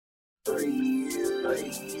I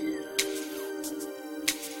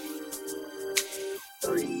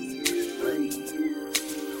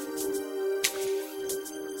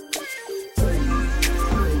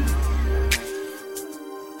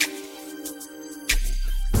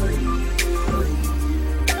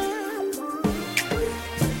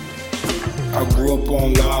grew up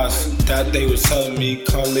on lies that they was telling me.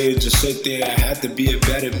 College, just sit there, I had to be a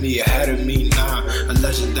better me, ahead of me. Nah, a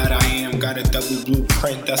legend that I am, got a double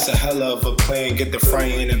blueprint, that's a hell of a plan. Get the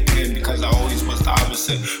frying and pan, because I always was the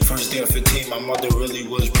opposite. First day of 15, my mother really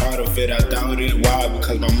was proud of it. I doubted why,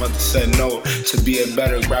 because my mother said no. To be a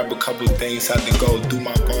better, grab a couple things, had to go do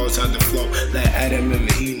my balls, had to flow. Let Adam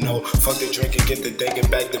and he know. Fuck the drink and get the thinking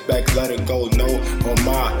back to back, let it go. No, on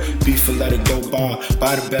my beef and let it go by.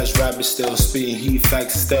 Buy the best rapper, still speed, he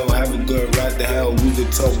facts still have a good rap to hell. We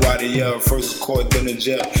could talk why they yell. First court, then the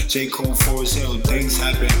jail. J. Cole, Forest Hill, things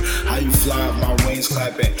happen. How you fly, my wings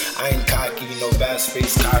clapping. I ain't cocky, no bad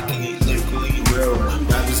space cocky. Lyrically real,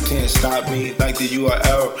 rappers can't stop me. Like the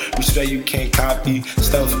URL, respect you can't copy.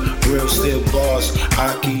 Stuff real, still boss.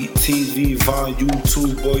 Aki, TV, Vaughn,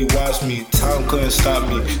 YouTube, boy, watch me. Time couldn't stop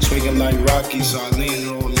me. Swinging like Rocky, so I lean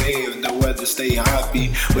on me. If the weather stay hoppy,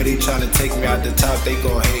 where they tryna take me out the top, they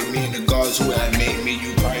gon' hate me. And the gods who had made me,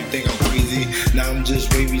 you probably think I'm crazy. Now I'm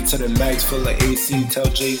just wavy to the max, full of AC. Tell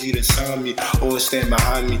Jay-Z to sign me or stand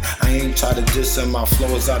behind me. I ain't try to diss him, my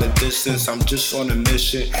flow is out of distance. I'm just on a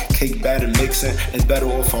mission, cake batter mixing. It's better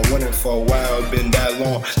off I'm winning for a while, it been that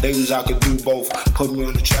long. Labels I could do both, put me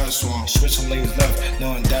on the trap song. Switching lanes left,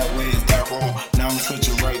 knowing that way is that wrong. Now I'm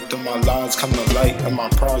switching right, through my lines come to light. And my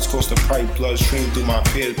prize cost the price, blood stream through my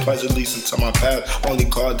peers. Pleasure leads into my path, only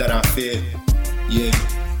God that I fear. Yeah,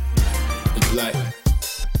 the black.